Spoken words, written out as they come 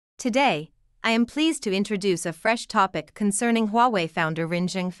Today, I am pleased to introduce a fresh topic concerning Huawei founder Ren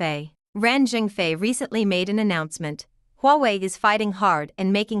Zhengfei. Ren Zhengfei recently made an announcement. Huawei is fighting hard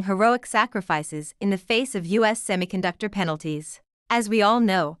and making heroic sacrifices in the face of US semiconductor penalties. As we all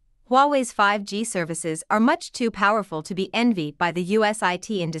know, Huawei's 5G services are much too powerful to be envied by the US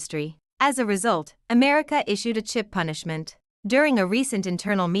IT industry. As a result, America issued a chip punishment. During a recent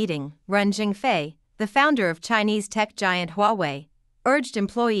internal meeting, Ren Zhengfei, the founder of Chinese tech giant Huawei, urged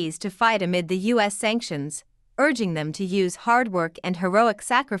employees to fight amid the US sanctions, urging them to use hard work and heroic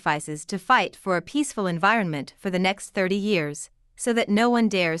sacrifices to fight for a peaceful environment for the next 30 years, so that no one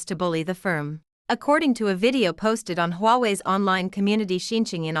dares to bully the firm. According to a video posted on Huawei's online community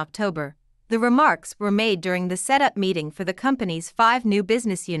Xinjiang in October, the remarks were made during the setup meeting for the company's 5 new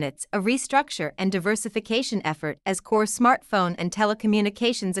business units, a restructure and diversification effort as core smartphone and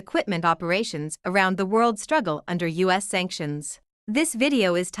telecommunications equipment operations around the world struggle under US sanctions. This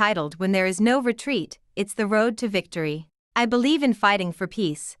video is titled "When There Is No Retreat, It's the Road to Victory." I believe in fighting for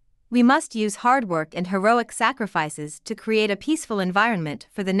peace. We must use hard work and heroic sacrifices to create a peaceful environment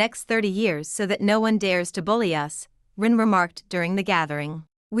for the next 30 years so that no one dares to bully us, Ren remarked during the gathering.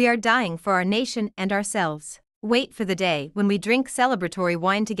 We are dying for our nation and ourselves. Wait for the day when we drink celebratory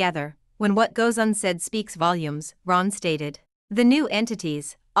wine together, when what goes unsaid speaks volumes, Ron stated. The new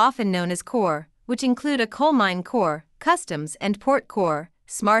entities, often known as core, which include a coal mine core, customs and port core,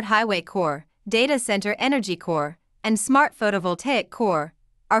 smart highway core, data center energy core, and smart photovoltaic core,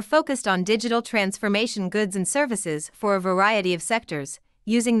 are focused on digital transformation goods and services for a variety of sectors,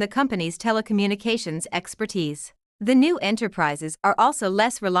 using the company's telecommunications expertise. The new enterprises are also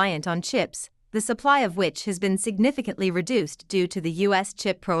less reliant on chips, the supply of which has been significantly reduced due to the US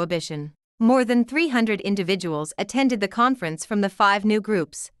chip prohibition. More than 300 individuals attended the conference from the 5 new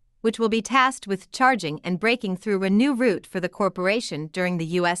groups, which will be tasked with charging and breaking through a new route for the corporation during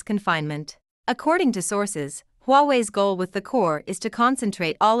the US confinement. According to sources, Huawei's goal with the core is to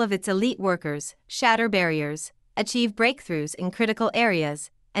concentrate all of its elite workers, shatter barriers, achieve breakthroughs in critical areas,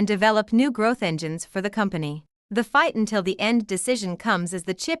 and develop new growth engines for the company. The fight until the end decision comes as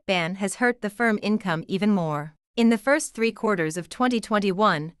the chip ban has hurt the firm income even more. In the first 3 quarters of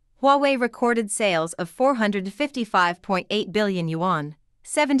 2021, Huawei recorded sales of 455.8 billion yuan,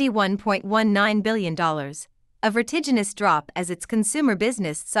 $71.19 billion, a vertiginous drop as its consumer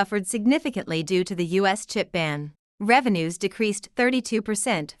business suffered significantly due to the US chip ban. Revenues decreased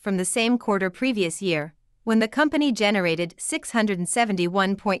 32% from the same quarter previous year, when the company generated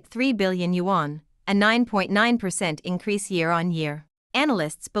 671.3 billion yuan, a 9.9% increase year-on-year.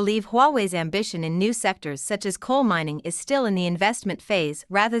 Analysts believe Huawei's ambition in new sectors such as coal mining is still in the investment phase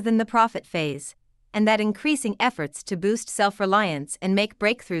rather than the profit phase, and that increasing efforts to boost self-reliance and make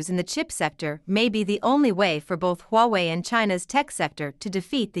breakthroughs in the chip sector may be the only way for both Huawei and China's tech sector to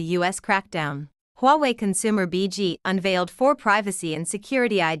defeat the US crackdown. Huawei Consumer BG unveiled 4 privacy and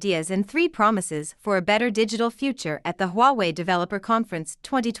security ideas and 3 promises for a better digital future at the Huawei Developer Conference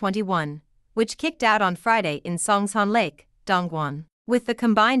 2021, which kicked out on Friday in Songshan Lake, Dongguan. With the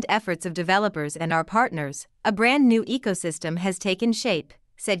combined efforts of developers and our partners, a brand new ecosystem has taken shape,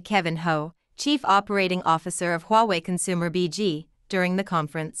 said Kevin Ho, Chief Operating Officer of Huawei Consumer BG, during the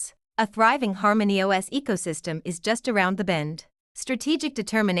conference. A thriving HarmonyOS ecosystem is just around the bend. Strategic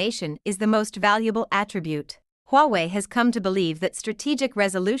determination is the most valuable attribute. Huawei has come to believe that strategic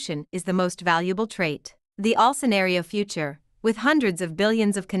resolution is the most valuable trait. The all-scenario future, with hundreds of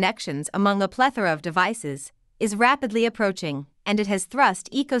billions of connections among a plethora of devices, is rapidly approaching, and it has thrust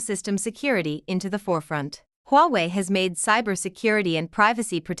ecosystem security into the forefront. Huawei has made cybersecurity and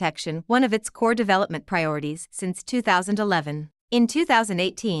privacy protection one of its core development priorities since 2011. In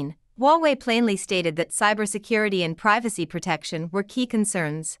 2018, Huawei plainly stated that cybersecurity and privacy protection were key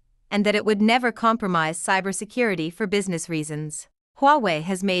concerns, and that it would never compromise cybersecurity for business reasons. Huawei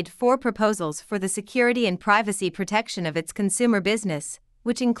has made 4 proposals for the security and privacy protection of its consumer business,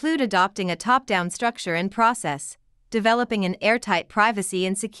 which include adopting a top-down structure and process, developing an airtight privacy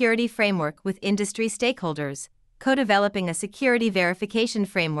and security framework with industry stakeholders, co-developing a security verification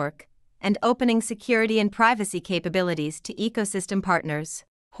framework, and opening security and privacy capabilities to ecosystem partners.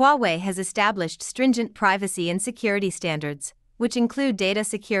 Huawei has established stringent privacy and security standards, which include data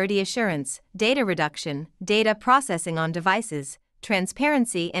security assurance, data reduction, data processing on devices,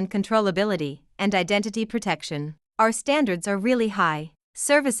 transparency and controllability, and identity protection. Our standards are really high.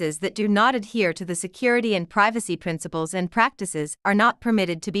 Services that do not adhere to the security and privacy principles and practices are not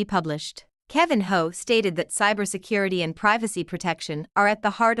permitted to be published. Kevin Ho stated that cybersecurity and privacy protection are at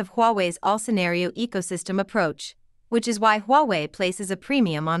the heart of Huawei's all-scenario ecosystem approach, which is why Huawei places a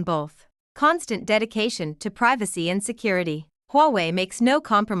premium on both. Constant dedication to privacy and security. Huawei makes no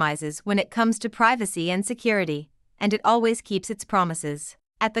compromises when it comes to privacy and security, and it always keeps its promises.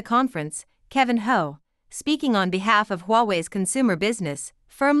 At the conference, Kevin Ho, speaking on behalf of Huawei's consumer business,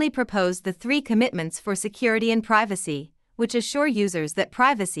 firmly proposed the 3 commitments for security and privacy, which assure users that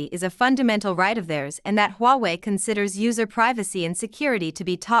privacy is a fundamental right of theirs and that Huawei considers user privacy and security to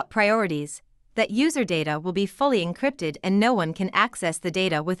be top priorities, that user data will be fully encrypted and no one can access the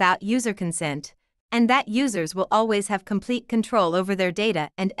data without user consent, and that users will always have complete control over their data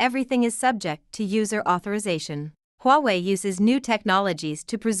and everything is subject to user authorization. Huawei uses new technologies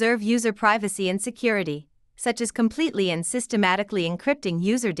to preserve user privacy and security, such as completely and systematically encrypting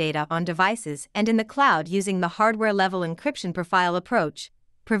user data on devices and in the cloud using the hardware-level encryption profile approach,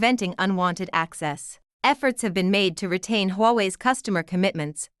 preventing unwanted access. Efforts have been made to retain Huawei's customer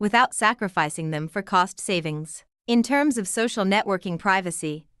commitments without sacrificing them for cost savings. In terms of social networking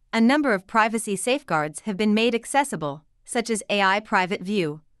privacy, a number of privacy safeguards have been made accessible, such as AI Private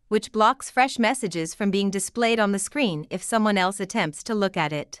View, which blocks fresh messages from being displayed on the screen if someone else attempts to look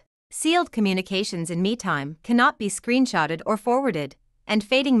at it. Sealed communications in MeTime cannot be screenshotted or forwarded, and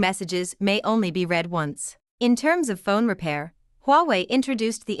fading messages may only be read once. In terms of phone repair, Huawei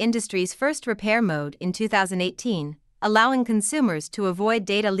introduced the industry's first repair mode in 2018, allowing consumers to avoid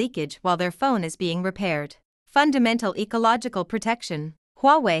data leakage while their phone is being repaired. Fundamental ecological protection.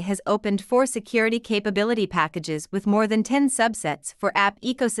 Huawei has opened 4 security capability packages with more than 10 subsets for app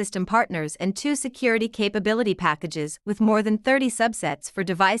ecosystem partners and 2 security capability packages with more than 30 subsets for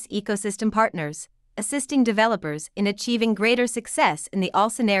device ecosystem partners, assisting developers in achieving greater success in the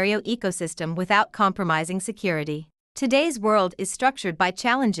all-scenario ecosystem without compromising security. Today's world is structured by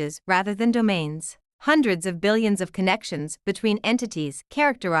challenges rather than domains. Hundreds of billions of connections between entities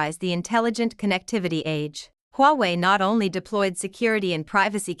characterize the intelligent connectivity age. Huawei not only deployed security and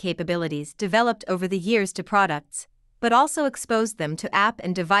privacy capabilities developed over the years to products, but also exposed them to app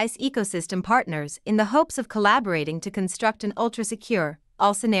and device ecosystem partners in the hopes of collaborating to construct an ultra-secure,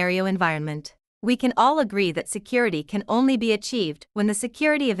 all-scenario environment. We can all agree that security can only be achieved when the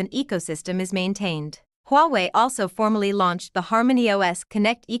security of an ecosystem is maintained. Huawei also formally launched the HarmonyOS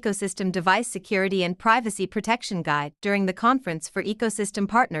Connect Ecosystem Device Security and Privacy Protection Guide during the conference for ecosystem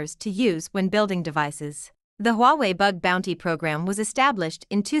partners to use when building devices. The Huawei Bug Bounty Program was established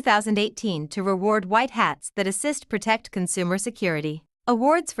in 2018 to reward white hats that assist protect consumer security.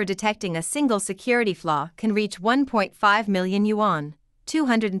 Awards for detecting a single security flaw can reach 1.5 million yuan,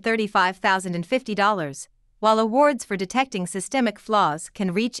 $235,050, while awards for detecting systemic flaws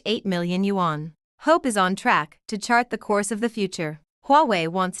can reach 8 million yuan. Hope is on track to chart the course of the future. Huawei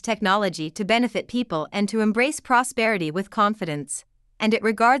wants technology to benefit people and to embrace prosperity with confidence, and it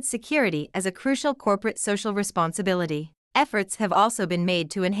regards security as a crucial corporate social responsibility. Efforts have also been made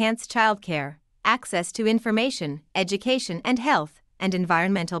to enhance childcare, access to information, education and health, and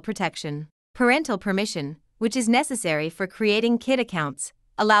environmental protection. Parental permission, which is necessary for creating kid accounts,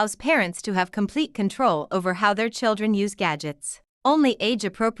 allows parents to have complete control over how their children use gadgets. Only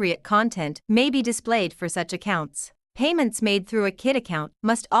age-appropriate content may be displayed for such accounts. Payments made through a kid account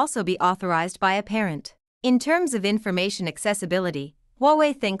must also be authorized by a parent. In terms of information accessibility,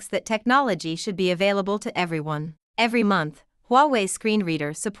 Huawei thinks that technology should be available to everyone. Every month, Huawei Screen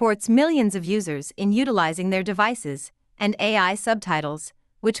Reader supports millions of users in utilizing their devices, and AI Subtitles,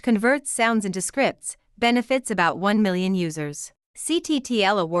 which converts sounds into scripts, benefits about 1 million users.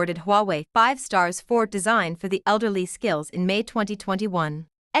 CTTL awarded Huawei 5 stars for design for the elderly skills in May 2021.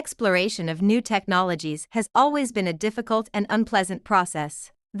 Exploration of new technologies has always been a difficult and unpleasant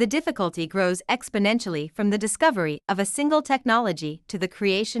process. The difficulty grows exponentially from the discovery of a single technology to the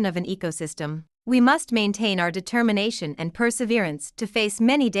creation of an ecosystem. We must maintain our determination and perseverance to face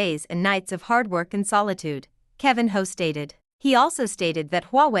many days and nights of hard work and solitude, Kevin Ho stated. He also stated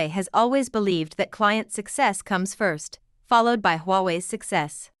that Huawei has always believed that client success comes first, followed by Huawei's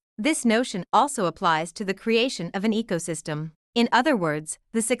success. This notion also applies to the creation of an ecosystem. In other words,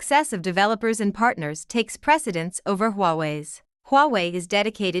 the success of developers and partners takes precedence over Huawei's. Huawei is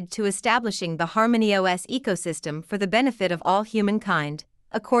dedicated to establishing the HarmonyOS ecosystem for the benefit of all humankind,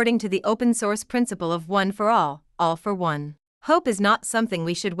 according to the open-source principle of one for all for one. Hope is not something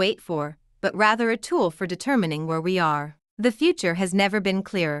we should wait for, but rather a tool for determining where we are. The future has never been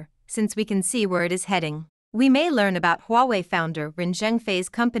clearer, since we can see where it is heading. We may learn about Huawei founder Ren Zhengfei's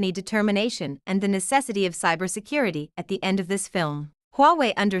company determination and the necessity of cybersecurity at the end of this film.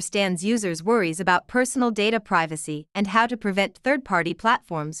 Huawei understands users' worries about personal data privacy and how to prevent third-party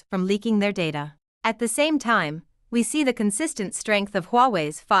platforms from leaking their data. At the same time, we see the consistent strength of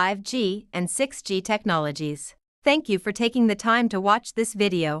Huawei's 5G and 6G technologies. Thank you for taking the time to watch this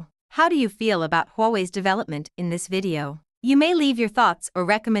video. How do you feel about Huawei's development in this video? You may leave your thoughts or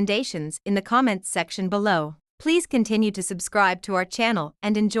recommendations in the comments section below. Please continue to subscribe to our channel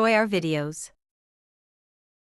and enjoy our videos.